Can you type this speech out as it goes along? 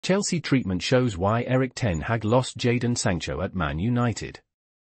Chelsea treatment shows why Erik Ten Hag lost Jadon Sancho at Man Utd.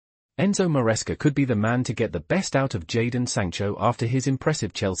 Enzo Maresca could be the man to get the best out of Jadon Sancho after his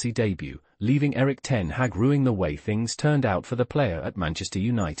impressive Chelsea debut, leaving Erik Ten Hag rueing the way things turned out for the player at Manchester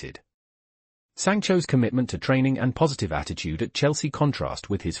United. Sancho's commitment to training and positive attitude at Chelsea contrast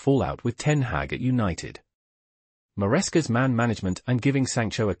with his fallout with Ten Hag at United. Maresca's man management and giving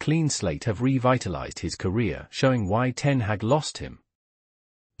Sancho a clean slate have revitalized his career, showing why Ten Hag lost him.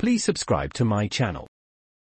 Please subscribe to my channel.